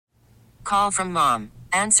Call from mom.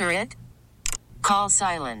 Answer it. Call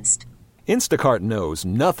silenced. Instacart knows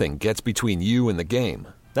nothing gets between you and the game.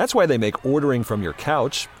 That's why they make ordering from your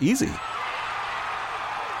couch easy.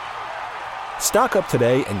 Stock up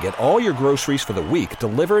today and get all your groceries for the week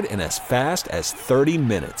delivered in as fast as 30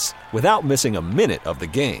 minutes without missing a minute of the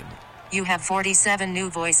game. You have 47 new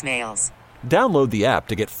voicemails. Download the app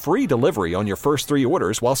to get free delivery on your first 3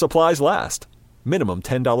 orders while supplies last. Minimum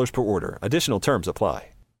 $10 per order. Additional terms apply.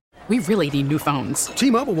 We really need new phones.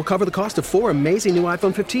 T-Mobile will cover the cost of 4 amazing new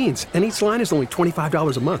iPhone 15s, and each line is only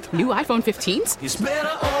 $25 a month. New iPhone 15s? It's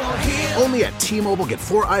better over here. Only at T-Mobile, get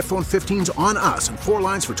 4 iPhone 15s on us and 4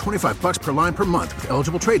 lines for $25 per line per month with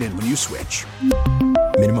eligible trade-in when you switch.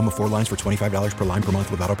 Minimum of 4 lines for $25 per line per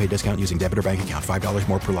month with autopay discount using debit or bank account. $5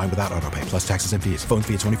 more per line without autopay, plus taxes and fees. Phone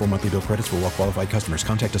fee at 24 monthly bill credits for well-qualified customers.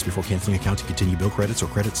 Contact us before canceling account to continue bill credits or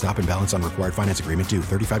credit stop and balance on required finance agreement due.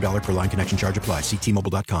 $35 per line connection charge applies. See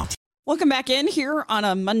T-Mobile.com. Welcome back in here on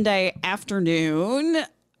a Monday afternoon.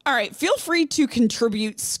 All right, feel free to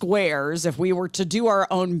contribute squares if we were to do our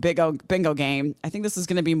own bingo game. I think this is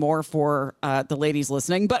going to be more for the ladies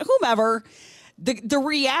listening, but whomever, the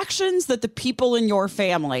reactions that the people in your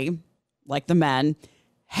family, like the men,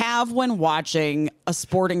 have when watching a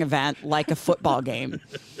sporting event like a football game.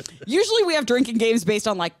 Usually we have drinking games based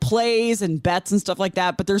on like plays and bets and stuff like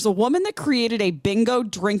that, but there's a woman that created a bingo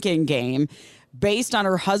drinking game based on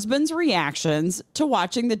her husband's reactions to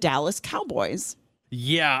watching the Dallas Cowboys.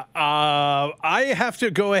 Yeah, I have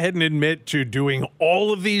to go ahead and admit to doing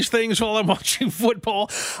all of these things while I'm watching football.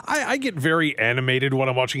 I get very animated when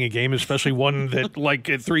I'm watching a game, especially one that, like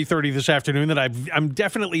at 3:30 this afternoon, that I'm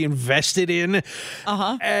definitely invested in.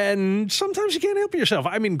 And sometimes you can't help yourself.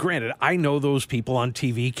 I mean, granted, I know those people on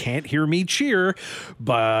TV can't hear me cheer,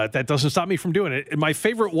 but that doesn't stop me from doing it. And my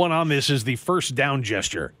favorite one on this is the first down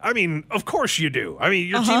gesture. I mean, of course you do. I mean,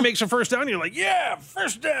 your team makes a first down, you're like, yeah,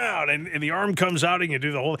 first down, and the arm comes out. You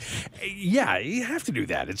do the whole, yeah, you have to do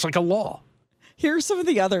that. It's like a law. Here's some of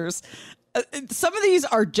the others. Some of these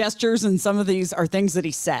are gestures and some of these are things that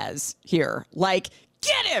he says here, like,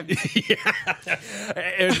 get him. Yeah.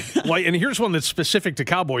 And here's one that's specific to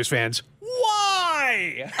Cowboys fans.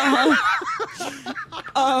 Why?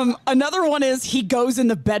 Another one is he goes in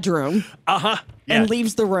the bedroom and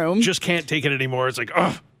leaves the room. Just can't take it anymore. It's like,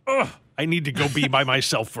 I need to go be by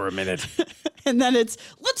myself for a minute. And then it's,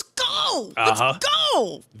 let's go. Let's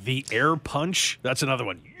go. The air punch. That's another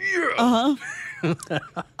one. Yeah.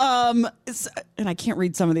 And I can't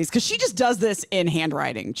read some of these because she just does this in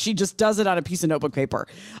handwriting. She just does it on a piece of notebook paper.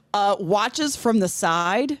 Watches from the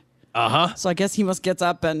side. So I guess he must gets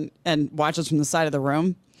up and watches from the side of the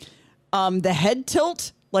room. The head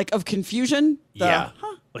tilt, like of confusion.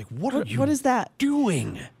 Like, what is that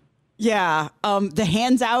doing? Yeah. The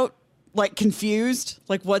hands out, like confused.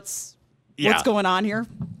 Like what's going on here?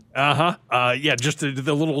 Yeah, just the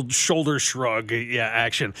little shoulder shrug,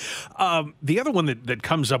 action. The other one that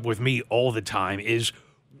comes up with me all the time is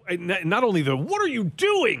not only the "what are you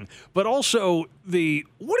doing," but also the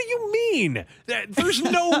 "what do you mean?" There's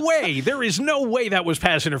no way. There is no way that was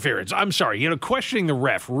pass interference. I'm sorry. Questioning the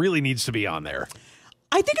ref really needs to be on there.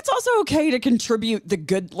 I think it's also okay to contribute the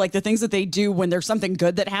good, like the things that they do when there's something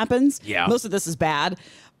good that happens. Yeah. Most of this is bad.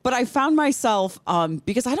 But I found myself,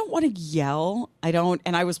 because I don't want to yell,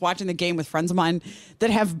 and I was watching the game with friends of mine that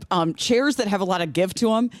have chairs that have a lot of give to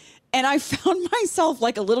them. And I found myself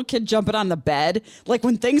like a little kid jumping on the bed, like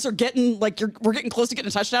when things are getting, like we're getting close to getting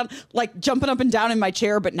a touchdown, like jumping up and down in my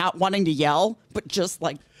chair, but not wanting to yell, but just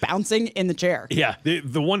like bouncing in the chair. Yeah,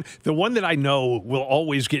 the one that I know will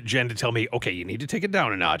always get Jen to tell me, okay, you need to take it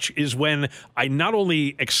down a notch, is when I not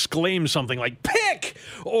only exclaim something like pick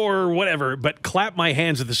or whatever, but clap my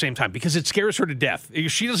hands at the same time because it scares her to death.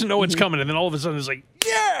 She doesn't know what's coming, and then all of a sudden it's like,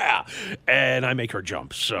 yeah, and I make her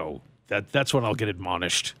jump. So that's when I'll get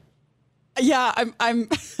admonished. Yeah, I'm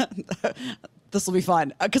this will be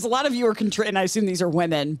fun because a lot of you are and I assume these are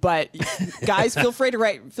women, but guys, feel free to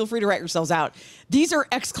write yourselves out. These are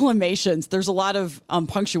exclamations. There's a lot of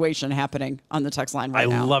punctuation happening on the text line right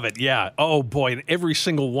now. I love it. Yeah. Oh boy, and every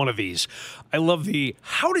single one of these. I love the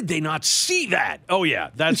how did they not see that? Oh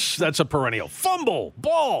yeah, that's a perennial. Fumble,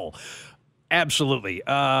 ball. Absolutely.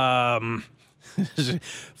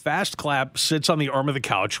 Fast clap, sits on the arm of the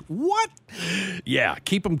couch. What? Yeah,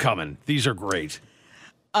 keep them coming. These are great.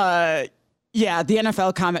 Yeah, the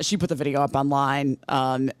NFL comment, she put the video up online,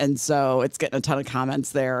 and so it's getting a ton of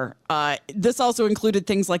comments there. This also included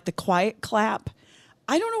things like the quiet clap.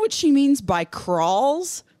 I don't know what she means by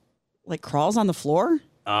crawls, like crawls on the floor.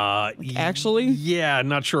 Actually? Yeah,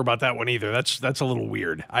 not sure about that one either. That's a little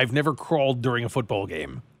weird. I've never crawled during a football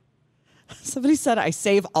game. Somebody said, I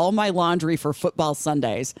save all my laundry for football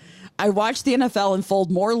Sundays. I watch the NFL and fold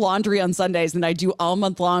more laundry on Sundays than I do all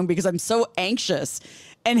month long because I'm so anxious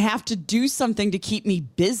and have to do something to keep me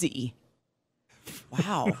busy.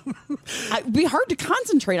 Wow. It'd be hard to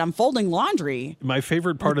concentrate on folding laundry. My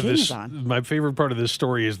favorite part of this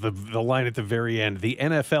story is the line at the very end. The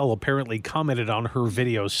NFL apparently commented on her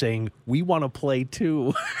video saying, "We want to play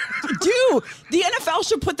too." Dude, the NFL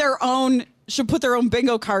should put their own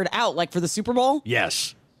bingo card out, like for the Super Bowl.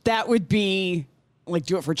 Yes. That would be like,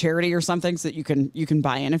 do it for charity or something so that you can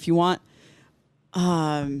buy in if you want.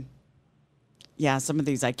 Yeah, some of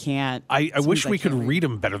these I can't. I wish we could read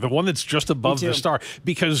them better. The one that's just above the star,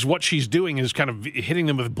 because what she's doing is kind of hitting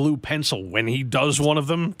them with blue pencil when he does one of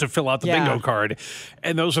them to fill out the bingo card.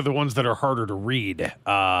 And those are the ones that are harder to read. So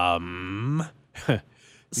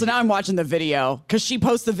now I'm watching the video because she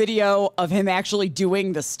posts the video of him actually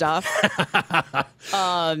doing the stuff.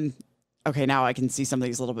 Okay, now I can see some of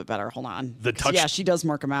these a little bit better. Hold on. Yeah, she does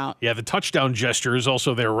mark them out. Yeah, the touchdown gesture is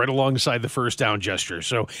also there right alongside the first down gesture.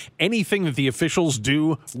 So anything that the officials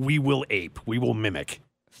do, we will ape. We will mimic.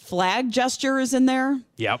 Flag gesture is in there.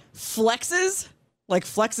 Yep. Flexes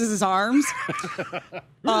his arms.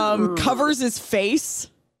 Covers his face.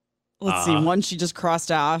 Let's see, one she just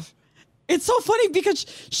crossed off. It's so funny because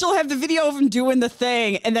she'll have the video of him doing the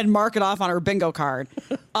thing and then mark it off on her bingo card.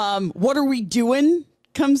 What are we doing?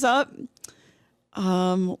 Comes up.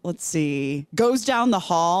 Let's see. Goes down the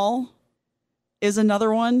hall is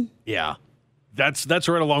another one. Yeah. That's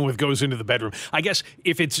right along with goes into the bedroom. I guess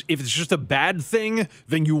if it's just a bad thing,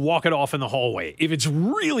 then you walk it off in the hallway. If it's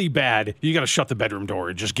really bad, you got to shut the bedroom door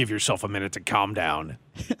and just give yourself a minute to calm down.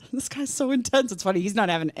 This guy's so intense. It's funny. He's not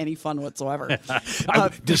having any fun whatsoever.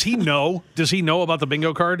 Does he know? Does he know about the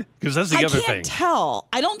bingo card? Because that's the other thing. I can't tell.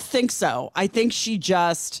 I don't think so. I think she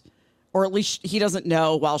just... Or at least he doesn't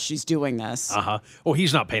know while she's doing this. Oh,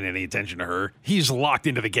 he's not paying any attention to her. He's locked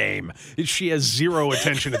into the game. She has zero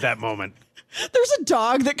attention at that moment. There's a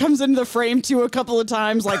dog that comes into the frame, too, a couple of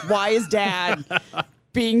times. Like, why is Dad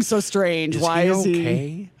being so strange? Why is he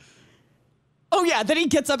okay? Oh, yeah. Then he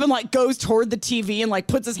gets up and, like, goes toward the TV and, like,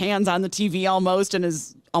 puts his hands on the TV almost and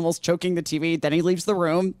is almost choking the TV. Then he leaves the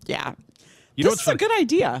room. Yeah. This is a good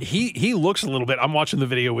idea. He looks a little bit, I'm watching the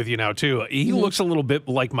video with you now, too. He looks a little bit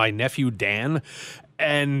like my nephew, Dan.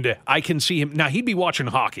 And I can see him. Now, he'd be watching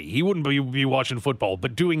hockey. He wouldn't be watching football,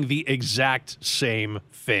 but doing the exact same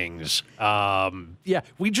things. Yeah,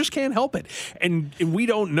 we just can't help it. And we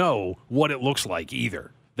don't know what it looks like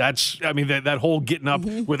either. That whole getting up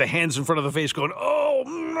with the hands in front of the face going, oh,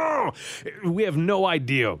 no. We have no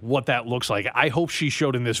idea what that looks like. I hope she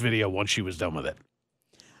showed in this video once she was done with it.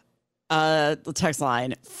 The text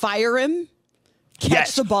line, fire him,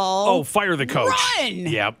 catch the ball. Oh, fire the coach. Run!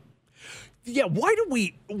 Yep. Yeah, I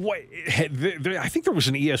think there was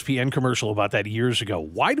an ESPN commercial about that years ago.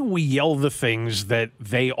 Why do we yell the things that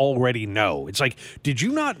they already know? It's like, did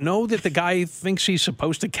you not know that the guy thinks he's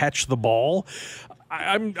supposed to catch the ball?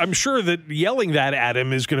 I'm sure that yelling that at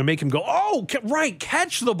him is going to make him go, oh, right,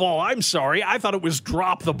 catch the ball. I'm sorry. I thought it was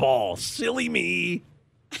drop the ball. Silly me.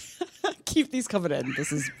 Keep these coming in.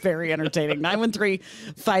 This is very entertaining.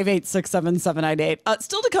 913-586-7798.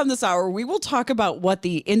 Still to come this hour, we will talk about what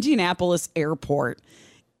the Indianapolis airport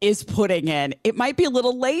is putting in. It might be a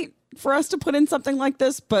little late for us to put in something like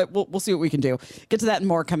this, but we'll see what we can do. Get to that and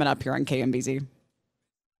more coming up here on KMBZ.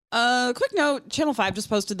 Quick note, Channel 5 just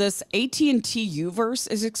posted this. AT&T Uverse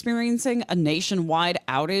is experiencing a nationwide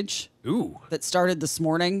outage that started this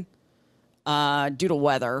morning due to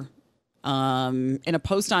weather. In a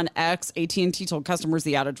post on X, AT&T told customers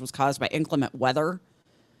the outage was caused by inclement weather.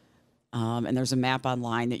 And there's a map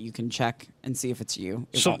online that you can check and see if it's you.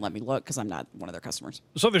 It won't let me look because I'm not one of their customers.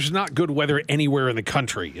 So there's not good weather anywhere in the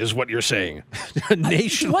country, is what you're saying.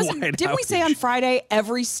 Nationwide. Didn't we say on Friday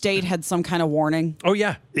every state had some kind of warning? Oh,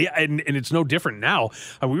 yeah. Yeah, and it's no different now.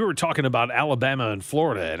 We were talking about Alabama and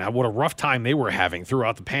Florida and what a rough time they were having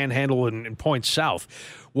throughout the Panhandle and points south.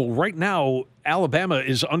 Well, right now, Alabama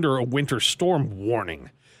is under a winter storm warning.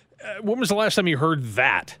 When was the last time you heard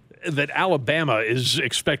that Alabama is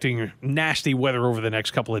expecting nasty weather over the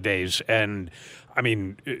next couple of days? And, I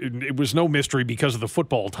mean, it was no mystery because of the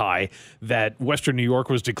football tie that Western New York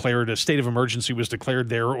was declared, a state of emergency was declared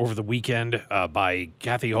there over the weekend by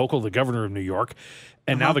Kathy Hochul, the governor of New York.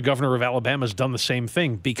 And now the governor of Alabama has done the same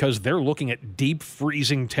thing because they're looking at deep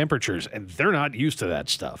freezing temperatures, and they're not used to that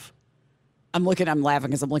stuff. I'm laughing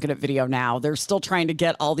because I'm looking at video now. They're still trying to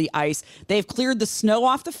get all the ice. They've cleared the snow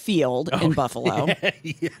off the field in Buffalo.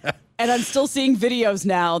 Yeah. And I'm still seeing videos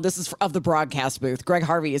now. This is of the broadcast booth. Greg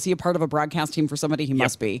Harvey, is he a part of a broadcast team for somebody? He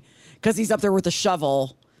must be. Because he's up there with a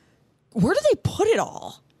shovel where do they put it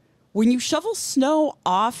all? When you shovel snow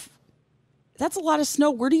off, that's a lot of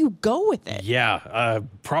snow. Where do you go with it? Yeah,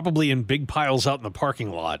 probably in big piles out in the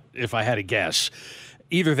parking lot, if I had to guess.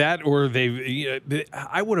 Either that or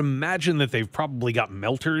I would imagine that they've probably got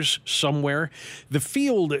melters somewhere. The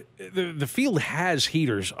field has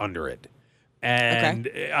heaters under it. And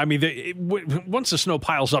I mean, once the snow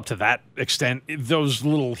piles up to that extent, those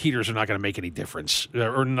little heaters are not going to make any difference,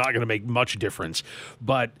 or not going to make much difference.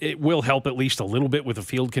 But it will help at least a little bit with the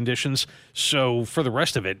field conditions. So for the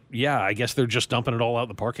rest of it, yeah, I guess they're just dumping it all out in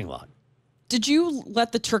the parking lot. Did you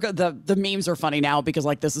let the memes are funny now because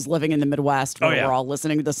like this is living in the Midwest where we're all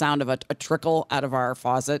listening to the sound of a trickle out of our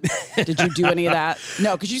faucet. Did you do any of that?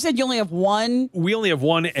 No, because you said you only have one. We only have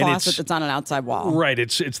one faucet that's on an outside wall. Right,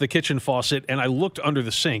 it's the kitchen faucet, and I looked under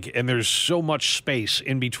the sink, and there's so much space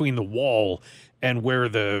in between the wall and where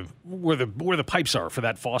the pipes are for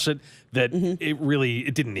that faucet that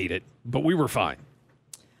it didn't need it, but we were fine.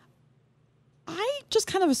 I just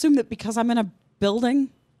kind of assumed that because I'm in a building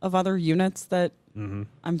of other units that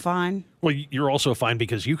I'm fine. Well, you're also fine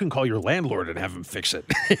because you can call your landlord and have him fix it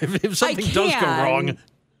if something does go wrong.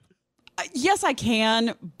 Yes, I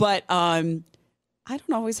can, but I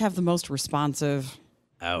don't always have the most responsive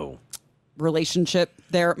relationship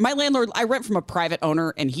there. My landlord, I rent from a private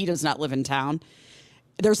owner, and he does not live in town.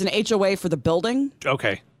 There's an HOA for the building.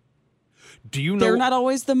 Okay. Do you know? They're not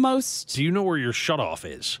always the most. Do you know where your shutoff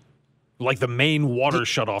is? Like the main water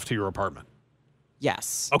shutoff to your apartment?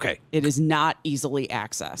 Yes. Okay. It is not easily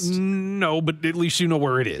accessed. No, but at least you know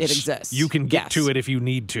where it is. It exists. You can get to it if you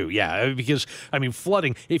need to. Yeah, because, I mean,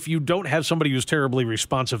 flooding, if you don't have somebody who's terribly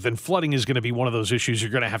responsive, then flooding is going to be one of those issues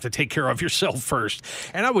you're going to have to take care of yourself first.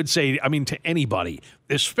 And I would say, I mean, to anybody,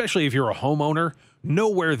 especially if you're a homeowner, know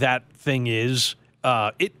where that thing is.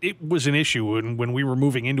 It was an issue when we were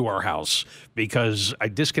moving into our house because I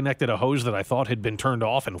disconnected a hose that I thought had been turned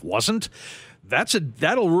off and wasn't.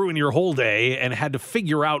 That'll ruin your whole day, and had to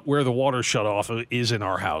figure out where the water shutoff is in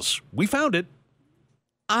our house. We found it.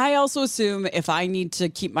 I also assume if I need to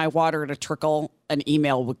keep my water at a trickle, an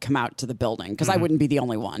email would come out to the building because I wouldn't be the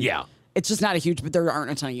only one. Yeah. It's just not a huge, but there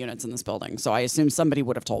aren't a ton of units in this building. So I assume somebody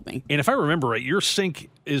would have told me. And if I remember right, your sink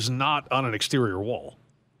is not on an exterior wall.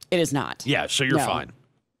 It is not. Yeah, so you're fine.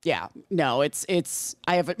 Yeah. No, it's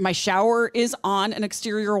I have my shower is on an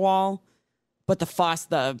exterior wall, but the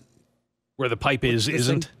faucet, where the pipe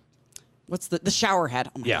isn't. What's the shower head?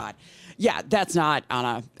 Oh my God. Yeah, that's not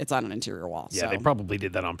it's on an interior wall. Yeah, they probably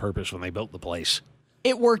did that on purpose when they built the place.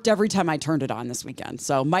 It worked every time I turned it on this weekend.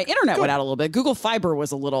 So my internet went out a little bit. Google Fiber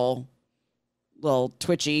was a little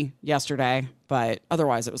twitchy yesterday, but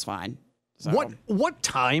otherwise it was fine. So. What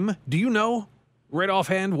time do you know? Right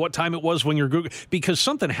offhand, what time it was when you're Google? Because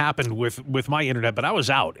something happened with my internet, but I was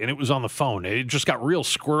out and it was on the phone. It just got real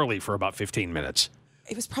squirrely for about 15 minutes.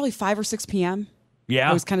 It was probably 5 or 6 p.m. Yeah.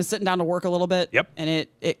 I was kind of sitting down to work a little bit. Yep. And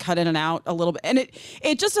it cut in and out a little bit. And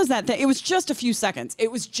it just does that thing. It was just a few seconds.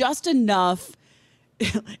 It was just enough.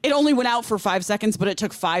 It only went out for 5 seconds, but it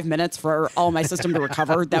took 5 minutes for all my system to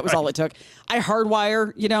recover. That was all it took. I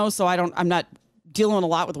hardwire, so I'm not dealing a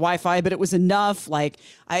lot with Wi-Fi, but it was enough. Like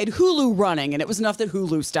I had Hulu running, and it was enough that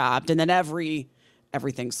Hulu stopped, and then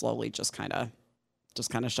everything slowly just kind of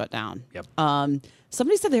shut down. Yep.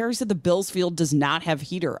 Somebody said the Bills field does not have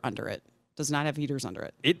heater under it. Does not have heaters under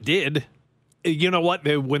it. It did. You know what?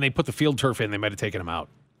 When they put the field turf in, they might have taken them out.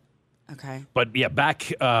 Okay. But yeah,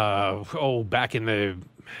 back in the,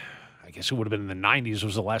 I guess it would have been in the 90s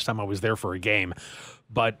was the last time I was there for a game.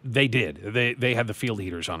 But they did. They had the field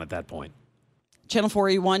heaters on at that point. Channel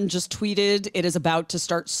 481 just tweeted it is about to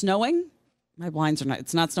start snowing. My blinds are not,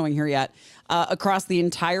 it's not snowing here yet. Across the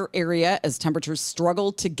entire area as temperatures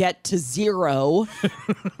struggle to get to 0.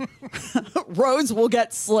 Roads will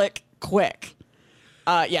get slick quick.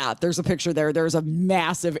 Yeah, there's a picture there. There's a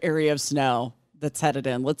massive area of snow that's headed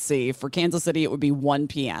in. Let's see. For Kansas City, it would be 1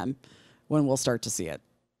 p.m. when we'll start to see it.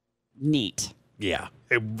 Neat. Yeah.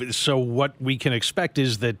 So what we can expect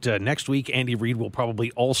is that next week, Andy Reid will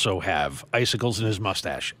probably also have icicles in his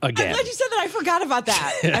mustache again. I'm glad you said that. I forgot about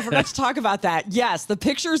that. I forgot to talk about that. Yes, the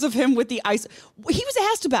pictures of him with the ice. He was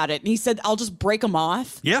asked about it, and he said, I'll just break them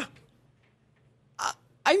off. Yeah.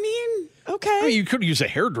 I mean, okay. I mean, you could use a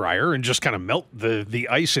hairdryer and just kind of melt the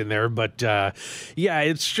ice in there. But, yeah,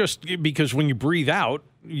 it's just because when you breathe out,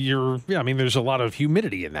 there's a lot of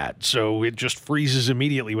humidity in that. So it just freezes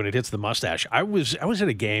immediately when it hits the mustache. I was at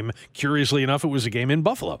a game, curiously enough, it was a game in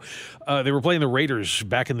Buffalo. They were playing the Raiders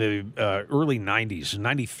back in the early 90s,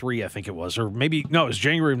 93, I think it was. Or maybe, no, it was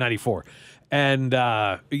January of 94. And,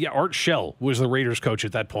 Art Shell was the Raiders coach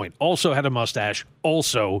at that point. Also had a mustache.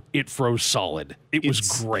 Also, it froze solid. It was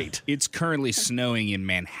great. It's currently snowing in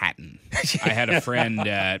Manhattan. I had a friend post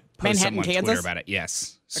Manhattan, something on Kansas? Twitter about it.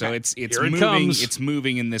 Yes. So Okay. it's Here it moving. comes. It's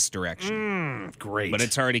moving in this direction. Great. But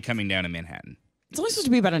it's already coming down in Manhattan. It's only supposed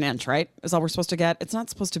to be about an inch, right? Is all we're supposed to get. It's not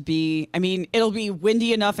supposed to be. I mean, it'll be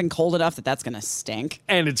windy enough and cold enough that that's going to stink.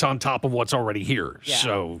 And it's on top of what's already here. Yeah.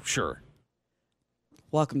 So, sure.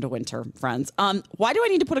 Welcome to winter, friends. Why do I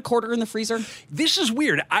need to put a quarter in the freezer? This is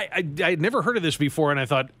weird. I had never heard of this before, and I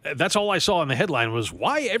thought, that's all I saw in the headline was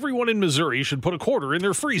why everyone in Missouri should put a quarter in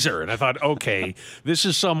their freezer. And I thought, okay, this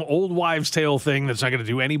is some old wives' tale thing that's not going to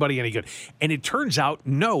do anybody any good. And it turns out,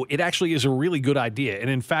 no, it actually is a really good idea. And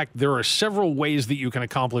in fact, there are several ways that you can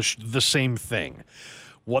accomplish the same thing.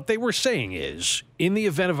 What they were saying is, in the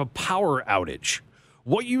event of a power outage,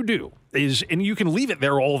 what you do is, and you can leave it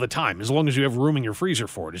there all the time as long as you have room in your freezer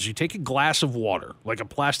for it, is you take a glass of water, like a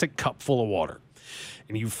plastic cup full of water,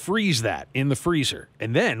 and you freeze that in the freezer.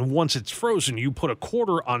 And then once it's frozen, you put a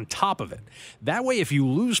quarter on top of it. That way, if you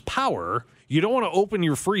lose power, you don't want to open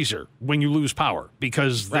your freezer when you lose power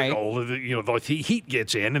because the heat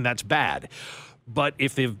gets in, and that's bad. But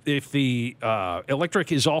if the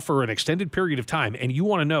electric is off for an extended period of time and you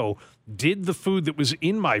want to know, did the food that was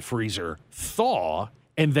in my freezer thaw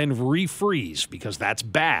and then refreeze, because that's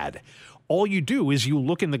bad, all you do is you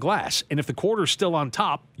look in the glass, and if the quarter's still on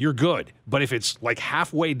top, you're good. But if it's like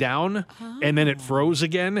halfway down and then it froze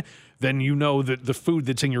again, then you know that the food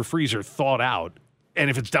that's in your freezer thawed out. And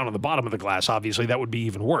if it's down on the bottom of the glass, obviously, that would be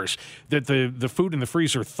even worse. That the food in the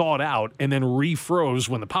freezer thawed out and then refroze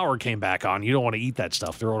when the power came back on. You don't want to eat that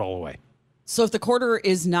stuff. Throw it all away. So if the quarter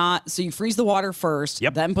is not, so you freeze the water first,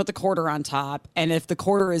 then put the quarter on top. And if the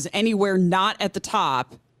quarter is anywhere not at the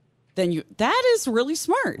top, then that is really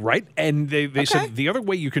smart. Right. And they said the other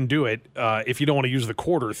way you can do it, if you don't want to use the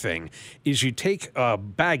quarter thing, is you take a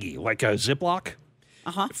baggie, like a Ziploc,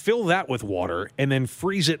 fill that with water, and then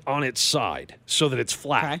freeze it on its side so that it's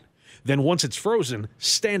flat. Okay. Then once it's frozen,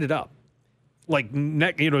 stand it up.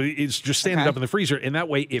 It's just standing up in the freezer. And that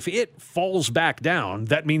way, if it falls back down,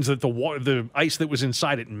 that means that the ice that was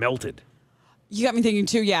inside it melted. You got me thinking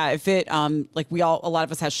too. Yeah, if it a lot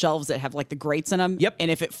of us have shelves that have like the grates in them. Yep. And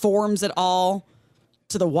if it forms at all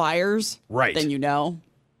to the wires, right, then you know.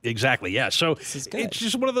 Exactly. Yeah. So it's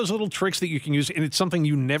just one of those little tricks that you can use, and it's something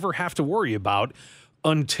you never have to worry about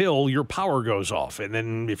until your power goes off. And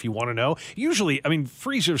then if you want to know, usually,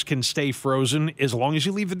 freezers can stay frozen as long as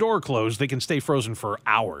you leave the door closed. They can stay frozen for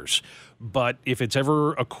hours. But if it's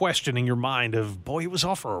ever a question in your mind of, boy, it was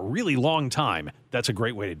off for a really long time, that's a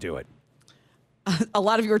great way to do it. A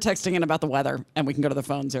lot of you are texting in about the weather, and we can go to the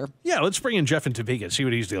phones here. Yeah, let's bring in Jeff in Topeka and see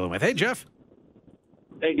what he's dealing with. Hey, Jeff.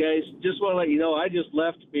 Hey, guys. Just want to let you know, I just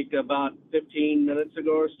left Topeka about 15 minutes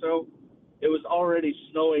ago or so. It was already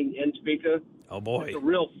snowing in Topeka. Oh, boy. It's a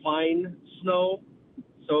real fine snow,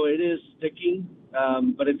 so it is sticking.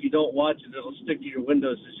 But if you don't watch it, it'll stick to your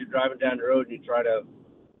windows as you're driving down the road and you try to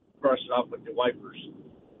brush it off with your wipers.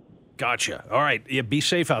 Gotcha. All right. Yeah, be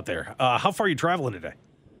safe out there. How far are you traveling today?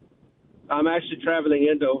 I'm actually traveling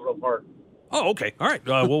into Overland Park. Oh, okay. All right.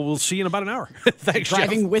 Well, we'll see you in about an hour. Thanks,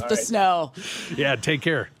 Driving Jeff. with the snow. Yeah, take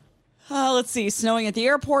care. Let's see. Snowing at the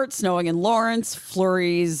airport, snowing in Lawrence,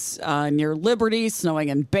 flurries near Liberty, snowing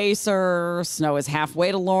in Baser, snow is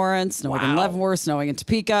halfway to Lawrence, snowing in Leavenworth, snowing in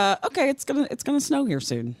Topeka. Okay, it's gonna snow here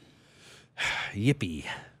soon. Yippee.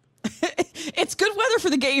 It's good weather for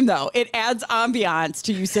the game, though. It adds ambiance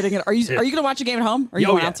to you sitting in. Are you going to watch a game at home? Or are you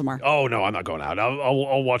going out somewhere? Oh no, I'm not going out.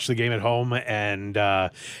 I'll watch the game at home, and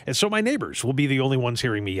so my neighbors will be the only ones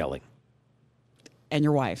hearing me yelling. And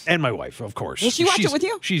your wife. And my wife, of course. Will she watch it with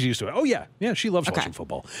you? She's used to it. Oh, yeah. Yeah, she loves watching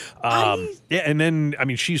football. Yeah, and then,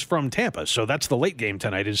 she's from Tampa, so that's the late game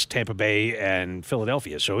tonight is Tampa Bay and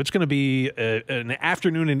Philadelphia. So it's going to be an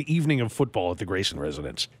afternoon and evening of football at the Grayson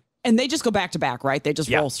residence. And they just go back to back, right? They just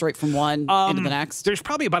roll straight from one into the next? There's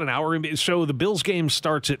probably about an hour. So the Bills game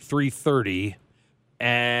starts at 3:30.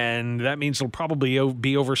 And that means it'll probably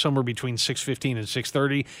be over somewhere between 6:15 and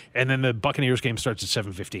 6:30. And then the Buccaneers game starts at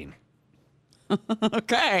 7:15.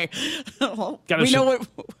 Okay. Well, we know what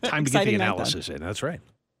time to get the analysis in. That's right.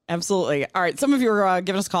 Absolutely. All right. Some of you are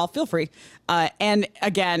giving us a call. Feel free. And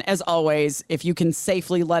again, as always, if you can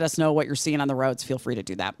safely let us know what you're seeing on the roads, feel free to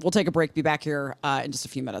do that. We'll take a break. Be back here in just a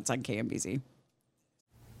few minutes on KMBZ.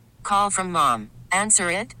 Call from mom. Answer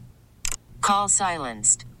it. Call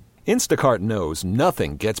silenced. Instacart knows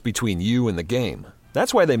nothing gets between you and the game.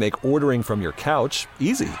 That's why they make ordering from your couch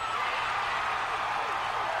easy.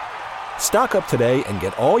 Stock up today and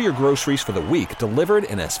get all your groceries for the week delivered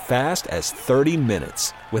in as fast as 30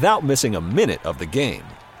 minutes without missing a minute of the game.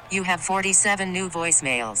 You have 47 new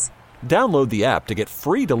voicemails. Download the app to get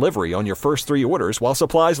free delivery on your first 3 orders while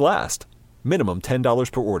supplies last. Minimum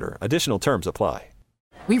 $10 per order. Additional terms apply.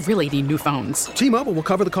 We really need new phones. T-Mobile will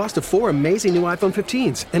cover the cost of 4 amazing new iPhone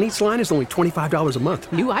 15s, and each line is only $25 a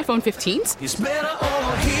month. New iPhone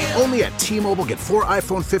 15s? Only at T-Mobile, get 4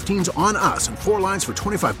 iPhone 15s on us and 4 lines for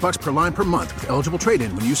 $25 per line per month with eligible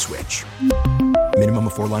trade-in when you switch. Minimum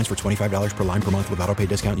of 4 lines for $25 per line per month with autopay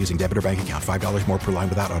discount using debit or bank account. $5 more per line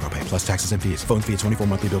without autopay, plus taxes and fees. Phone fee at 24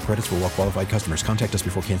 monthly bill credits for well-qualified customers. Contact us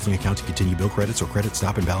before canceling account to continue bill credits or credit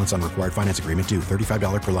stop and balance on required finance agreement due.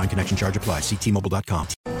 $35 per line connection charge applies. See T-Mobile.com.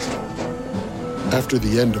 After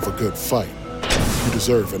the end of a good fight, you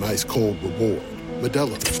deserve an ice-cold reward.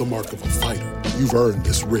 Modelo is the mark of a fighter. You've earned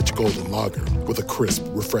this rich golden lager with a crisp,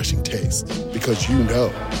 refreshing taste. Because you know,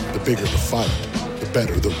 the bigger the fight, the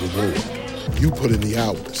better the reward. You put in the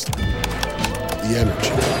hours, the energy,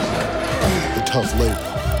 the tough labor.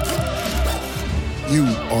 You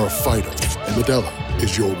are a fighter, and Modelo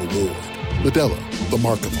is your reward. Modelo, the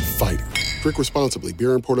mark of a fighter. Drink responsibly.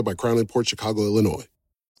 Beer imported by Crown Imports, Chicago, Illinois.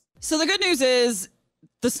 So the good news is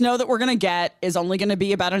the snow that we're going to get is only going to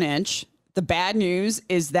be about an inch. The bad news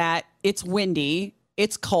is that it's windy,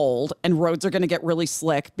 it's cold, and roads are going to get really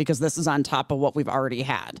slick because this is on top of what we've already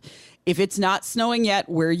had. If it's not snowing yet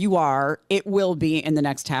where you are, it will be in the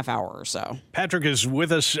next half hour or so. Patrick is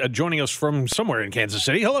with us, joining us from somewhere in Kansas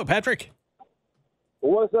City. Hello, Patrick.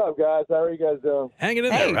 What's up, guys? How are you guys doing? Hanging in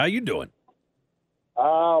there. How you doing?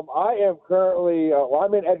 I am currently,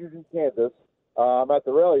 I'm in Edgerton, Kansas. I'm at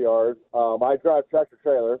the rail yard. I drive tractor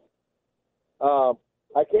trailers.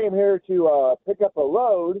 I came here to pick up a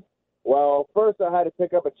load. Well, first I had to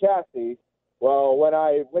pick up a chassis. Well, when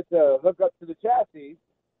I went to hook up to the chassis,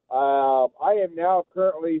 I am now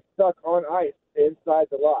currently stuck on ice inside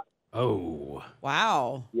the lot. Oh.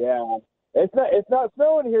 Wow. Yeah. It's not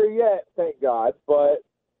snowing here yet, thank God, but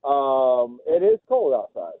it is cold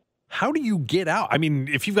outside. How do you get out? I mean,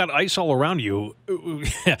 if you've got ice all around you,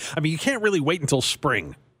 I mean, you can't really wait until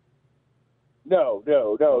spring. No.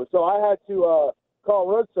 So I had to call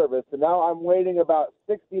road service, and now I'm waiting about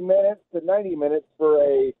 60 minutes to 90 minutes for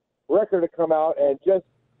a wrecker to come out and just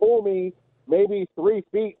pull me maybe 3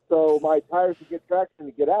 feet so my tires can get traction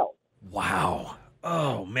to get out. Wow.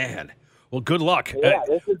 Oh, man. Well, good luck. Yeah,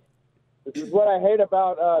 this is what I hate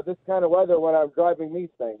about this kind of weather when I'm driving these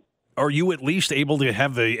things. Are you at least able to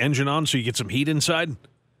have the engine on so you get some heat inside?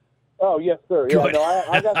 Oh, yes, sir. Yeah, Good. no,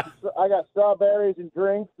 I got strawberries and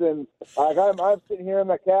drinks, and I'm sitting here in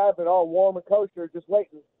my cab and all warm and kosher, just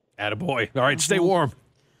waiting. Attaboy. All right, stay warm.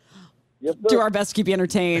 Yes, sir. Do our best to keep you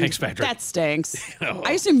entertained. Thanks, Patrick. That stinks. Oh.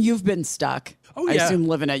 I assume you've been stuck. Oh, I yeah. assume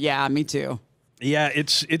living it. Yeah, me too. Yeah,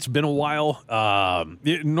 it's been a while.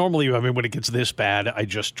 Normally, I mean, when it gets this bad, I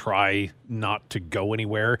just try not to go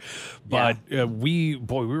anywhere. But we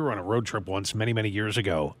were on a road trip once many years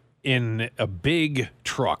ago in a big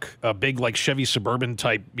truck, a big like Chevy Suburban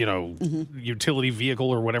type, utility vehicle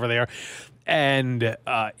or whatever they are. And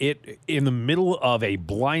it in the middle of a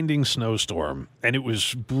blinding snowstorm, and it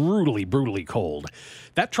was brutally cold.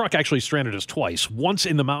 That truck actually stranded us twice. Once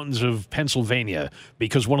in the mountains of Pennsylvania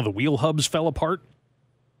because one of the wheel hubs fell apart.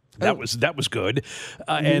 That was good.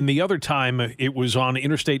 And the other time it was on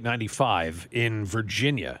Interstate 95 in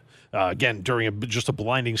Virginia. Again, during just a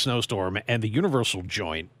blinding snowstorm, and the universal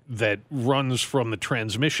joint that runs from the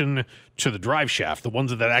transmission to the drive shaft, the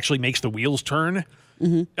ones that actually makes the wheels turn,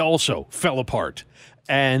 also fell apart.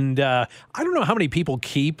 And I don't know how many people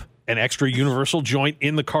keep an extra universal joint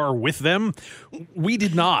in the car with them. We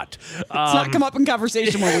did not. It's not come up in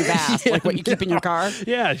conversation when we've asked, like what you keep in your car.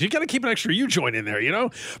 Yeah, you got to keep an extra U-joint in there,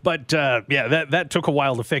 But that took a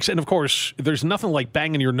while to fix. And of course, there's nothing like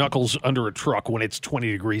banging your knuckles under a truck when it's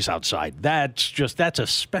 20 degrees outside. That's a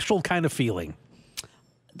special kind of feeling.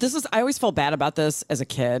 I always felt bad about this as a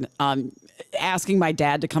kid, asking my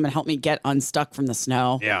dad to come and help me get unstuck from the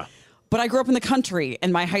snow. Yeah. But I grew up in the country,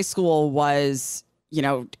 and my high school was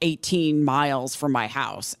 18 miles from my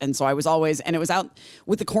house. And so I was always, and it was out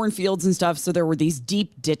with the cornfields and stuff. So there were these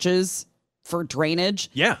deep ditches for drainage.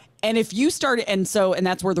 Yeah. And if you started, and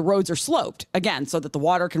that's where the roads are sloped again, so that the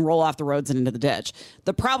water can roll off the roads and into the ditch.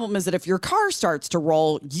 The problem is that if your car starts to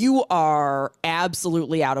roll, you are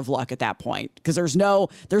absolutely out of luck at that point because there's no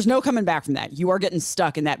coming back from that. You are getting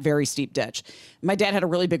stuck in that very steep ditch. My dad had a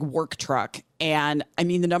really big work truck. And I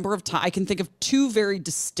mean, the number of times I can think of two very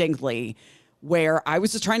distinctly where I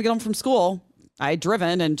was just trying to get home from school. I had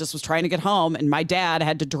driven and just was trying to get home, and my dad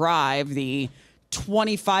had to drive the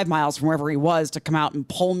 25 miles from wherever he was to come out and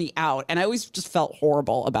pull me out. And I always just felt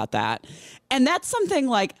horrible about that. And that's something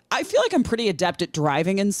like, I feel like I'm pretty adept at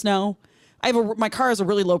driving in snow. My car has a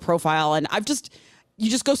really low profile, and you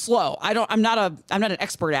just go slow. I'm not an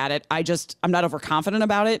expert at it. I'm not overconfident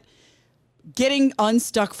about it. Getting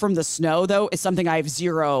unstuck from the snow, though, is something I have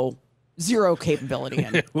zero capability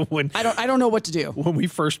in. I don't know what to do. When we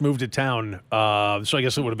first moved to town, so I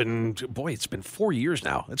guess it would have been, it's been 4 years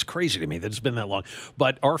now. That's crazy to me that it's been that long.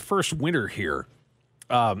 But our first winter here,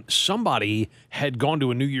 somebody had gone to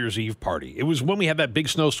a New Year's Eve party. It was when we had that big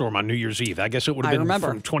snowstorm on New Year's Eve. I guess it would have been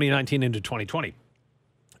from 2019 into 2020.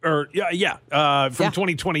 From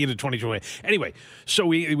 2020 into 2020. Anyway, so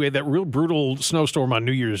we had that real brutal snowstorm on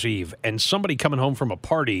New Year's Eve, and somebody coming home from a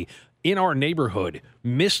party in our neighborhood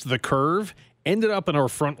missed the curve, ended up in our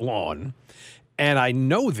front lawn. And I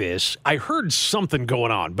know this. I heard something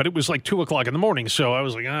going on, but it was like 2 o'clock in the morning, so I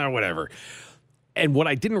was like, whatever. And what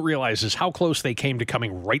I didn't realize is how close they came to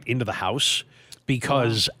coming right into the house,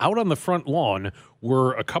 because out on the front lawn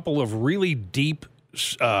were a couple of really deep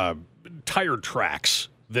tire tracks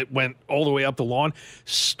that went all the way up the lawn,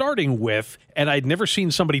 starting with, and I'd never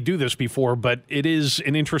seen somebody do this before, but it is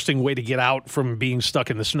an interesting way to get out from being stuck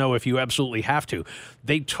in the snow if you absolutely have to.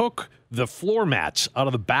 They took the floor mats out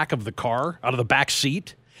of the back of the car, out of the back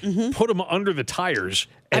seat, put them under the tires.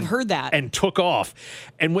 I've heard that. And took off,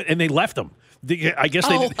 and they left them. I guess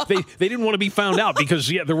they didn't want to be found out because,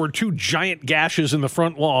 there were 2 giant gashes in the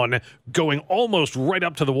front lawn going almost right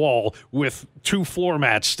up to the wall with 2 floor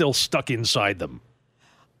mats still stuck inside them.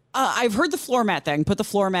 I've heard the floor mat thing. Put the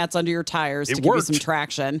floor mats under your tires to give you some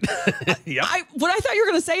traction. Yep. What I thought you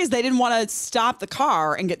were going to say is they didn't want to stop the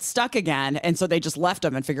car and get stuck again, and so they just left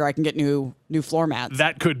them and figure I can get new floor mats.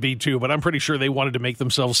 That could be too, but I'm pretty sure they wanted to make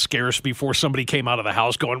themselves scarce before somebody came out of the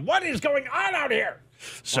house going, "What is going on out here?"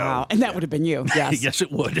 So, wow, and that would have been you. Yes, yes,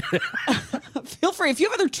 it would. Feel free if you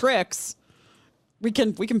have other tricks. We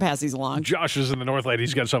can pass these along. Josh is in the Northland.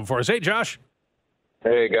 He's got something for us. Hey, Josh.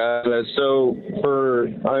 Hey guys, so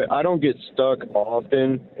I don't get stuck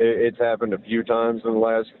often. It's happened a few times in the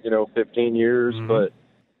last 15 years, but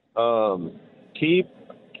keep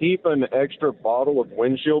an extra bottle of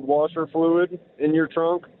windshield washer fluid in your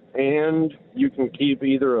trunk, and you can keep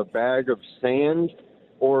either a bag of sand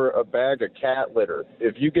or a bag of cat litter.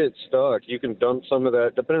 If you get stuck, you can dump some of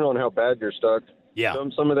that, depending on how bad you're stuck. Yeah.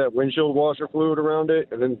 Dump some of that windshield washer fluid around it,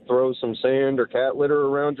 and then throw some sand or cat litter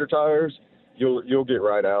around your tires. You'll get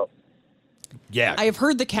right out. Yeah. I have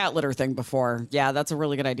heard the cat litter thing before. Yeah, that's a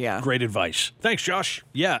really good idea. Great advice. Thanks, Josh.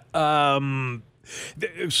 Yeah.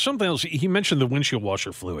 Something else. He mentioned the windshield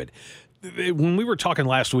washer fluid. When we were talking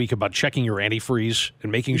last week about checking your antifreeze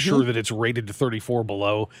and making sure that it's rated to 34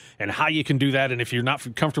 below and how you can do that, and if you're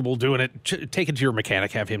not comfortable doing it, take it to your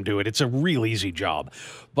mechanic, have him do it. It's a real easy job.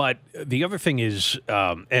 But the other thing is,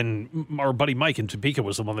 and our buddy Mike in Topeka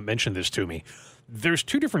was the one that mentioned this to me, there's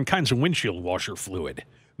 2 different kinds of windshield washer fluid.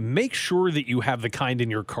 Make sure that you have the kind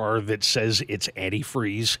in your car that says it's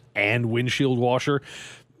antifreeze and windshield washer.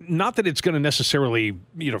 Not that it's going to necessarily,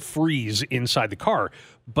 freeze inside the car,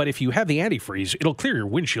 but if you have the antifreeze, it'll clear your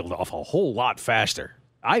windshield off a whole lot faster.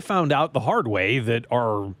 I found out the hard way that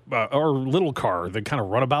our little car, the kind of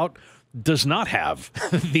runabout, does not have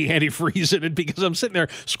the antifreeze in it, because I'm sitting there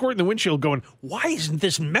squirting the windshield going, why isn't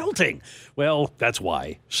this melting? Well, that's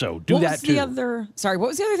why. So do that too. What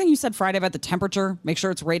was the other thing you said Friday about the temperature? Make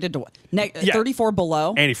sure it's rated to 34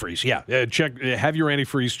 below? Antifreeze, yeah. Have your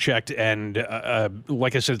antifreeze checked, and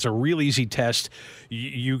like I said, it's a real easy test.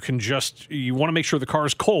 You want to make sure the car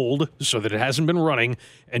is cold so that it hasn't been running,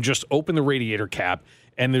 and just open the radiator cap.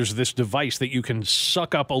 And there's this device that you can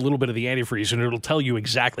suck up a little bit of the antifreeze, and it'll tell you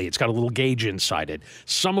exactly. It's got a little gauge inside it.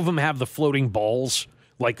 Some of them have the floating balls,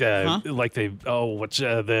 like the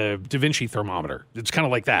Da Vinci thermometer. It's kind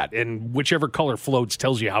of like that, and whichever color floats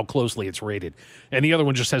tells you how closely it's rated. And the other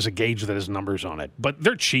one just has a gauge that has numbers on it. But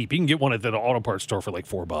they're cheap. You can get one at the auto parts store for like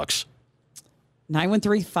 $4.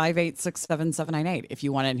 913-586-7798 if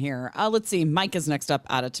you want in here. Let's see. Mike is next up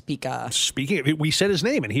out of Topeka. Speaking of it, we said his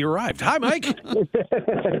name and he arrived. Hi, Mike.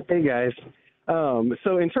 Hey, guys.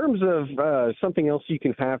 So in terms of something else you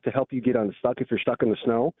can have to help you get unstuck if you're stuck in the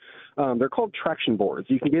snow, they're called traction boards.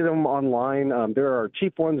 You can get them online. There are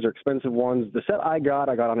cheap ones, there are expensive ones. The set I got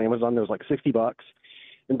on Amazon. There was like $60.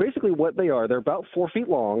 And basically what they are, they're about 4 feet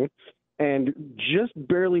long and just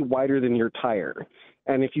barely wider than your tire.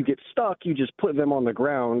 And if you get stuck, you just put them on the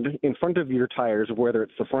ground in front of your tires, whether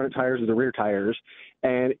it's the front tires or the rear tires,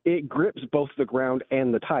 and it grips both the ground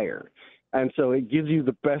and the tire. And so it gives you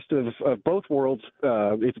the best of both worlds.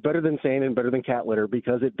 It's better than sand and better than cat litter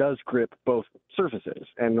because it does grip both surfaces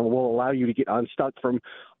and will allow you to get unstuck from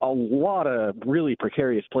a lot of really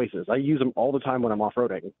precarious places. I use them all the time when I'm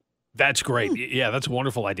off-roading. That's great. Yeah, that's a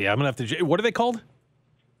wonderful idea. I'm going to have to. What are they called?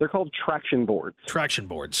 They're called traction boards. Traction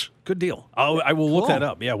boards. Good deal. I will look that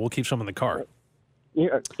up. Yeah, we'll keep some in the car.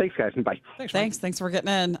 Yeah, thanks, guys, and bye. Thanks for getting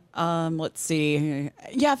in. Let's see.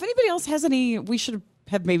 Yeah, if anybody else has any, we should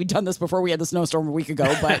have maybe done this before we had the snowstorm a week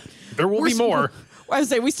ago, but there will be more. I would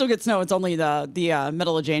say we still get snow. It's only the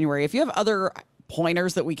middle of January. If you have other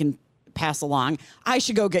pointers that we can pass along, I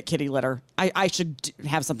should go get kitty litter. I should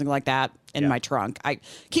have something like that in my trunk. I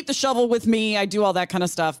keep the shovel with me. I do all that kind of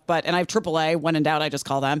stuff. And I have AAA. When in doubt, I just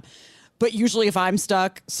call them. But usually if I'm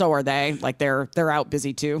stuck, so are they. Like they're out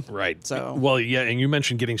busy too. Right. So well, yeah, and you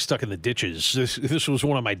mentioned getting stuck in the ditches. This was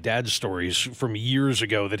one of my dad's stories from years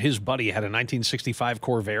ago that his buddy had a 1965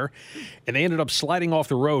 Corvair, and they ended up sliding off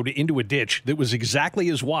the road into a ditch that was exactly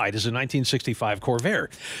as wide as a 1965 Corvair.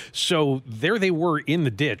 So there they were in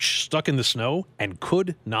the ditch, stuck in the snow, and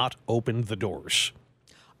could not open the doors.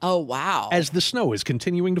 Oh, wow. As the snow is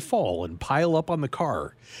continuing to fall and pile up on the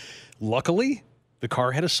car. Luckily, the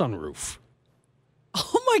car had a sunroof.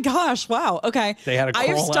 Oh my gosh! Wow. Okay. They had to crawl I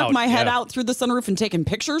have stuck out, my head out through the sunroof and taken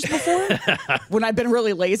pictures before. When I've been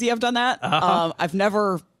really lazy, I've done that. I've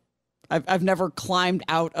never climbed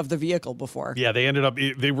out of the vehicle before. Yeah, they ended up.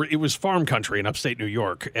 It was farm country in upstate New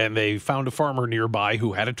York, and they found a farmer nearby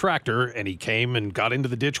who had a tractor, and he came and got into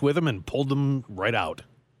the ditch with them and pulled them right out.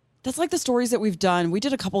 That's like the stories that we've done. We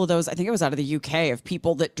did a couple of those. I think it was out of the UK of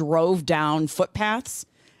people that drove down footpaths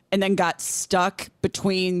and then got stuck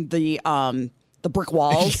between the brick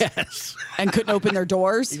walls. Yes. And couldn't open their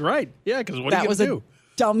doors. Right. Yeah, because what that are you was going to do?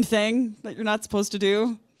 A dumb thing that you're not supposed to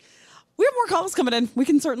do. We have more calls coming in. We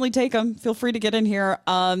can certainly take them. Feel free to get in here.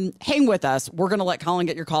 Hang with us. We're going to let Colin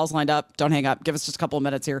get your calls lined up. Don't hang up. Give us just a couple of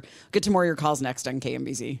minutes here. Get to more of your calls next on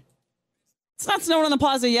KMBZ. It's not snowing on the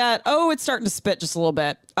plaza yet. Oh, it's starting to spit just a little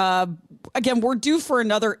bit. Again, we're due for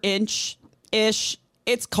another inch-ish.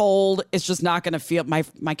 It's cold. It's just not going to feel.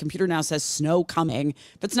 My computer now says snow coming.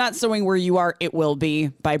 If it's not snowing where you are, it will be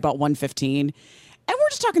by about 1:15. And we're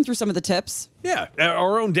just talking through some of the tips. Yeah.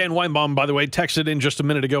 Our own Dan Weinbaum, by the way, texted in just a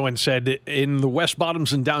minute ago and said in the West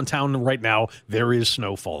Bottoms in downtown right now, there is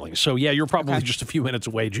snow falling. So, yeah, you're probably just a few minutes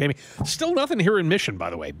away, Jamie. Still nothing here in Mission, by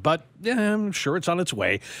the way, but I'm sure it's on its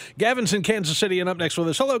way. Gavin's in Kansas City and up next with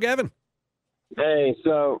us. Hello, Gavin. Hey,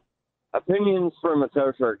 so opinions from a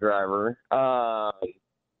tow truck driver,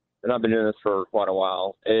 and I've been doing this for quite a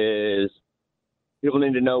while, is people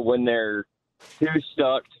need to know when they're too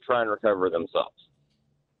stuck to try and recover themselves.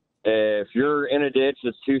 If you're in a ditch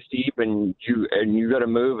that's too steep and you got to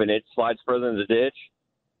move and it slides further in the ditch,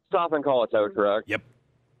 stop and call a tow truck. Yep.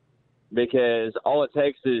 Because all it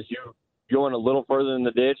takes is you going a little further in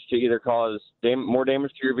the ditch to either cause more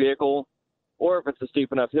damage to your vehicle, or if it's a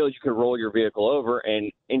steep enough hill, you could roll your vehicle over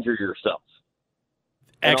and injure yourself.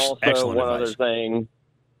 And also, excellent advice.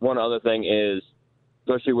 One other thing is,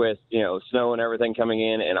 especially with snow and everything coming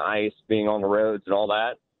in and ice being on the roads and all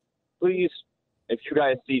that, please. If you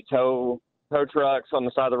guys see tow trucks on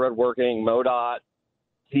the side of the road working, MoDOT,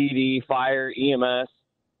 PD, fire, EMS,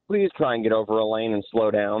 please try and get over a lane and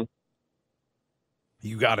slow down.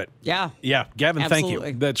 You got it. Yeah. Yeah. Gavin, absolutely.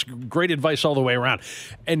 Thank you. That's great advice all the way around.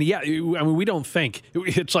 And yeah, I mean, we don't think,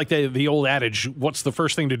 it's like the old adage, what's the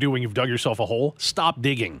first thing to do when you've dug yourself a hole? Stop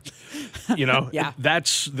digging. Yeah.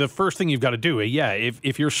 That's the first thing you've got to do. Yeah.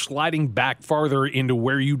 If you're sliding back farther into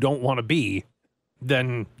where you don't want to be,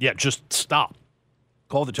 then just stop.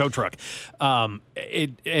 Call the tow truck.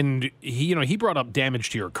 He brought up damage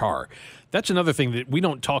to your car. That's another thing that we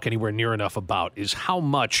don't talk anywhere near enough about is how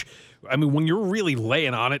much, when you're really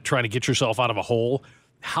laying on it, trying to get yourself out of a hole,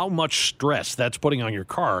 how much stress that's putting on your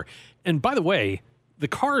car. And by the way, the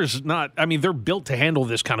car is not, they're built to handle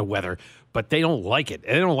this kind of weather, but they don't like it.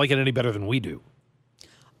 And they don't like it any better than we do.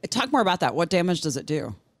 Talk more about that. What damage does it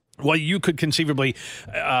do? Well, you could conceivably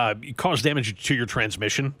cause damage to your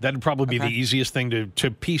transmission. That'd probably be the easiest thing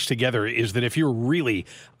to piece together is that if you're really,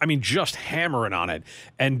 just hammering on it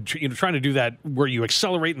and trying to do that where you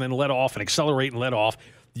accelerate and then let off and accelerate and let off,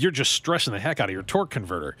 you're just stressing the heck out of your torque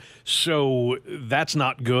converter. So that's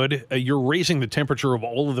not good. You're raising the temperature of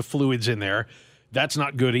all of the fluids in there. That's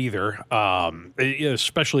not good either,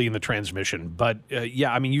 especially in the transmission. But,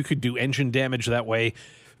 you could do engine damage that way.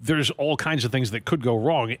 there's all kinds of things that could go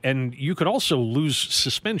wrong, and you could also lose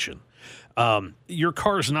suspension. Your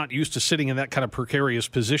car's not used to sitting in that kind of precarious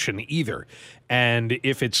position either. And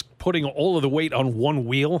if it's putting all of the weight on one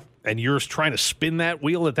wheel and you're trying to spin that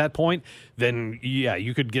wheel at that point, then yeah,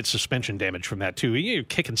 you could get suspension damage from that too. You're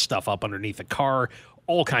kicking stuff up underneath the car.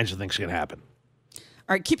 All kinds of things can happen.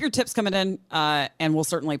 All right, keep your tips coming in, and we'll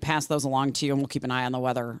certainly pass those along to you, and we'll keep an eye on the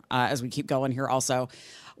weather as we keep going here also.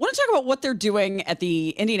 I want to talk about what they're doing at the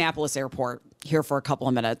Indianapolis airport here for a couple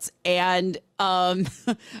of minutes. And I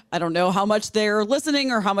don't know how much they're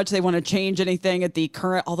listening or how much they want to change anything at the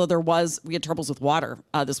current, although we had troubles with water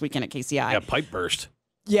this weekend at KCI. Yeah, pipe burst.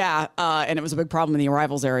 Yeah, and it was a big problem in the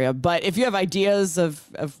arrivals area. But if you have ideas of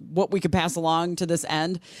what we could pass along to this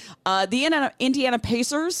end, the Indiana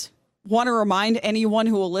Pacers want to remind anyone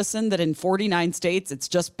who will listen that in 49 states, it's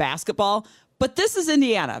just basketball. But this is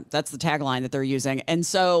Indiana. That's the tagline that they're using. And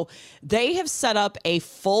so they have set up a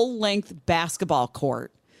full-length basketball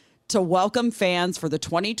court to welcome fans for the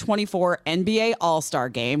 2024 NBA All-Star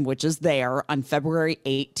Game, which is there on February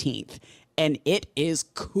 18th. And it is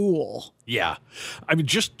cool. Yeah. I mean,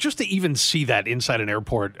 just to even see that inside an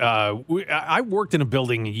airport. I worked in a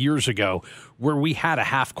building years ago where we had a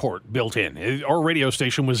half court built in. Our radio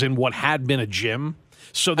station was in what had been a gym.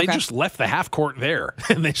 So they just left the half court there.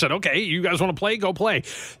 And they said, okay, you guys want to play? Go play.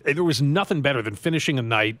 And there was nothing better than finishing a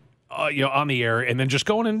night on the air and then just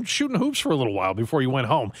going and shooting hoops for a little while before you went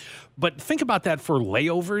home. But think about that for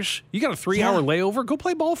layovers. You got a 3-hour layover, go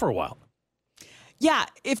play ball for a while. Yeah,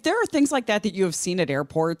 if there are things like that you have seen at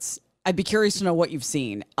airports, I'd be curious to know what you've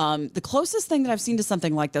seen. The closest thing that I've seen to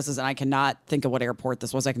something like this is, and I cannot think of what airport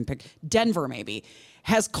this was, I can pick Denver maybe,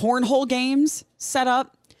 has cornhole games set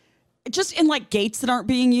up just in like gates that aren't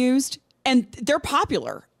being used. And they're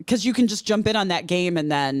popular because you can just jump in on that game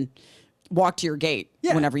and then walk to your gate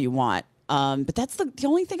whenever you want. But that's the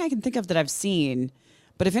only thing I can think of that I've seen.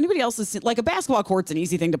 But if anybody else has seen, like a basketball court's an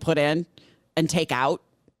easy thing to put in and take out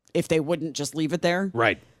if they wouldn't just leave it there.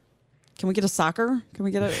 Right. Can we get a soccer? Can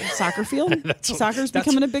we get a soccer field? Soccer's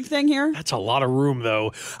becoming a big thing here. That's a lot of room,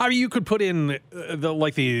 though. I mean, you could put in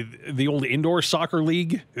the old indoor soccer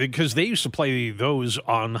league because they used to play those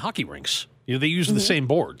on hockey rinks. You know, they use the same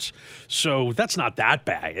boards, so that's not that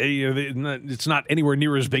bad. It's not anywhere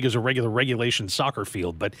near as big as a regular regulation soccer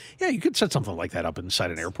field. But yeah, you could set something like that up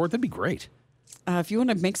inside an airport. That'd be great. If you want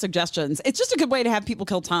to make suggestions, it's just a good way to have people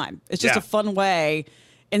kill time. It's just a fun way.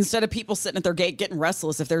 Instead of people sitting at their gate getting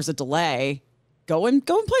restless if there's a delay, go and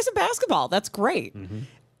play some basketball. That's great.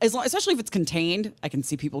 Especially if it's contained. I can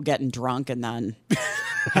see people getting drunk and then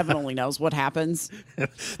heaven only knows what happens.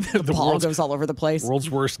 The ball goes all over the place. World's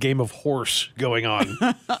worst game of horse going on.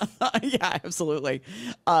 Yeah, absolutely.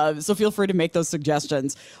 So feel free to make those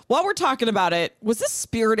suggestions. While we're talking about it, was this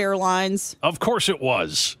Spirit Airlines? Of course it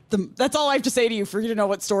was. That's all I have to say to you for you to know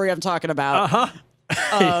what story I'm talking about. Uh-huh.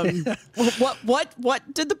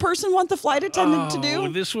 What did the person want the flight attendant to do?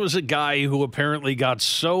 This was a guy who apparently got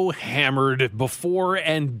so hammered before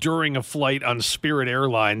and during a flight on Spirit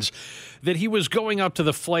Airlines that he was going up to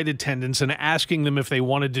the flight attendants and asking them if they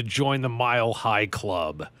wanted to join the Mile High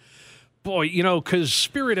Club. Boy, because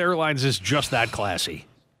Spirit Airlines is just that classy.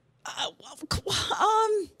 How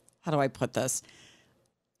do I put this?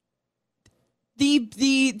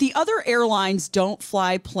 The other airlines don't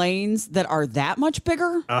fly planes that are that much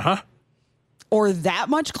bigger or that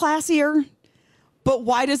much classier. But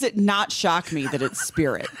why does it not shock me that it's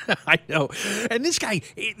Spirit? I know. And this guy,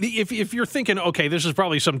 if you're thinking, okay, this is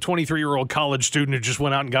probably some 23-year-old college student who just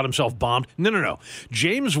went out and got himself bombed. No.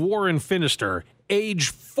 James Warren Finister, age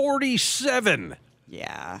 47.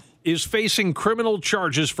 Yeah. Is facing criminal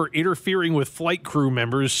charges for interfering with flight crew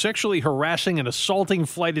members, sexually harassing and assaulting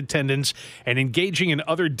flight attendants, and engaging in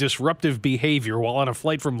other disruptive behavior while on a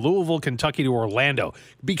flight from Louisville, Kentucky to Orlando.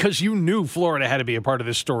 Because you knew Florida had to be a part of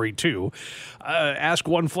this story, too. Ask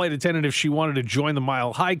one flight attendant if she wanted to join the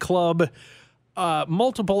Mile High Club.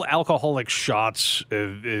 Multiple alcoholic shots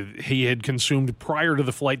he had consumed prior to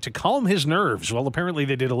the flight to calm his nerves. Well, apparently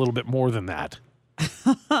they did a little bit more than that.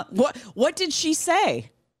 What did she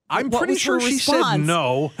say? I'm pretty sure she said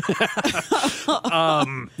no.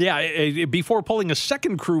 Before pulling a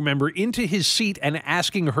second crew member into his seat and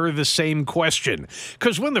asking her the same question.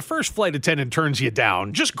 Because when the first flight attendant turns you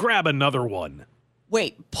down, just grab another one.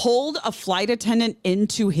 Wait, pulled a flight attendant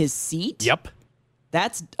into his seat? Yep.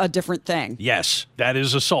 That's a different thing. Yes, that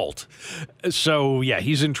is assault. So, yeah,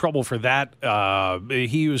 he's in trouble for that.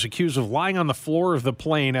 He was accused of lying on the floor of the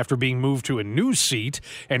plane after being moved to a new seat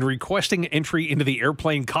and requesting entry into the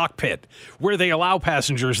airplane cockpit, where they allow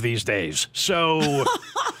passengers these days. So,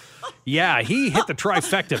 Yeah, he hit the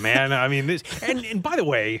trifecta, man. I mean, and by the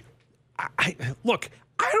way, look,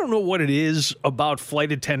 I don't know what it is about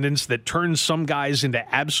flight attendants that turns some guys into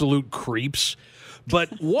absolute creeps.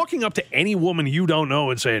 But walking up to any woman you don't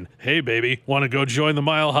know and saying, "Hey, baby, want to go join the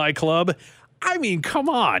Mile High Club?" I mean, come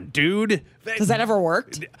on, dude. Has that ever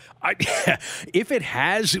worked? If it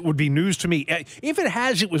has, it would be news to me. If it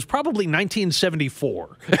has, it was probably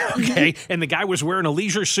 1974. Okay, and the guy was wearing a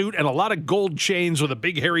leisure suit and a lot of gold chains with a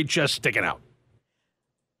big hairy chest sticking out.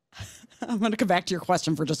 I'm going to come back to your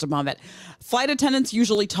question for just a moment. Flight attendants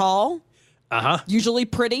usually tall. Usually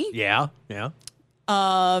pretty. Yeah.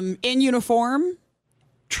 In uniform.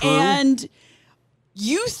 True. And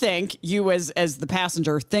you think, you as the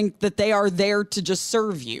passenger, think that they are there to just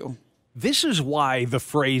serve you. This is why the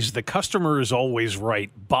phrase, "the customer is always right,"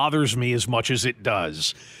 bothers me as much as it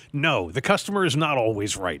does. No, the customer is not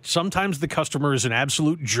always right. Sometimes the customer is an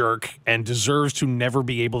absolute jerk and deserves to never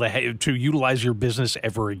be able to utilize your business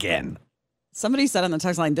ever again. Somebody said on the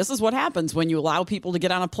text line, this is what happens when you allow people to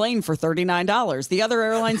get on a plane for $39. The other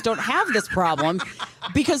airlines don't have this problem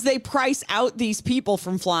because they price out these people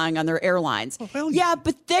from flying on their airlines. Yeah,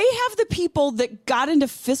 but they have the people that got into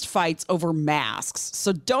fistfights over masks.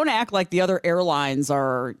 So don't act like the other airlines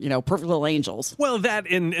are, perfect little angels. Well, that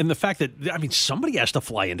and the fact that, I mean, somebody has to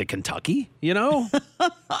fly into Kentucky,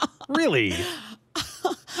 Really?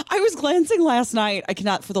 I was glancing last night. I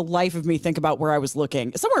cannot for the life of me think about where I was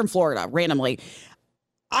looking. Somewhere in Florida, randomly.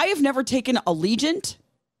 I have never taken Allegiant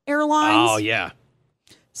Airlines. Oh, yeah.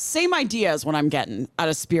 Same idea as what I'm getting out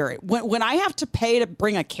of Spirit. When I have to pay to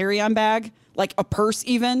bring a carry-on bag, like a purse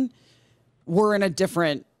even, we're in a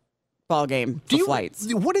different ballgame for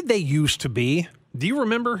flights. What did they used to be? Do you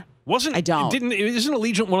remember? Isn't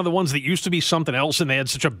Allegiant one of the ones that used to be something else and they had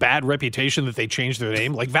such a bad reputation that they changed their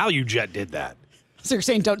name? Like ValueJet did that. So you're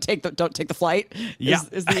saying don't take the flight? Yeah.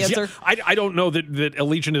 Is the answer? Yeah. I don't know that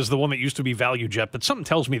Allegiant is the one that used to be ValueJet, but something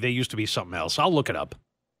tells me they used to be something else. I'll look it up.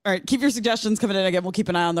 All right, keep your suggestions coming in again. We'll keep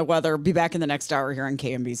an eye on the weather. Be back in the next hour here on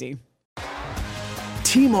KMBZ.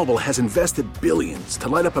 T-Mobile has invested billions to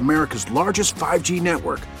light up America's largest 5G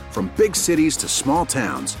network, from big cities to small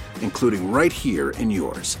towns, including right here in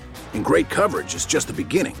yours. And great coverage is just the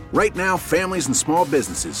beginning. Right now, families and small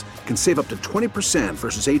businesses can save up to 20%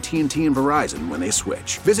 versus AT&T and Verizon when they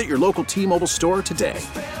switch. Visit your local T-Mobile store today.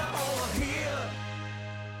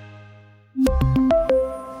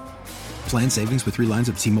 Plan savings with 3 lines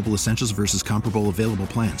of T-Mobile Essentials versus comparable available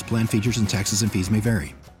plans. Plan features and taxes and fees may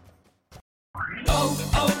vary.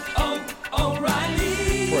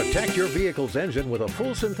 Protect your vehicle's engine with a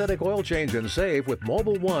full synthetic oil change and save with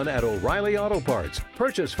Mobil 1 at O'Reilly Auto Parts.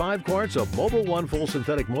 Purchase 5 quarts of Mobil 1 full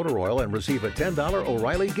synthetic motor oil and receive a $10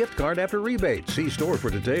 O'Reilly gift card after rebate. See store for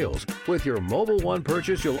details. With your Mobil 1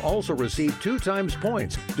 purchase, you'll also receive 2 times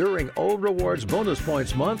points during O Rewards Bonus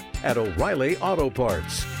Points Month at O'Reilly Auto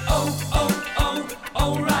Parts.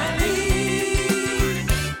 O'Reilly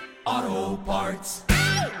Auto Parts.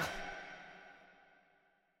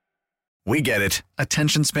 We get it.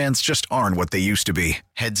 Attention spans just aren't what they used to be.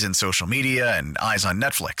 Heads in social media and eyes on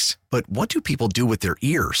Netflix. But what do people do with their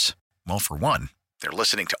ears? Well, for one, they're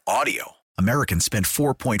listening to audio. Americans spend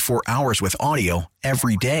 4.4 hours with audio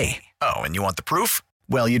every day. Oh, and you want the proof?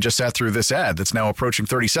 Well, you just sat through this ad that's now approaching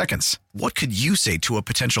 30 seconds. What could you say to a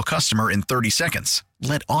potential customer in 30 seconds?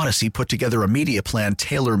 Let Odyssey put together a media plan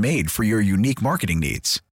tailor-made for your unique marketing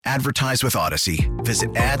needs. Advertise with Odyssey.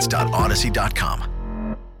 Visit ads.odyssey.com.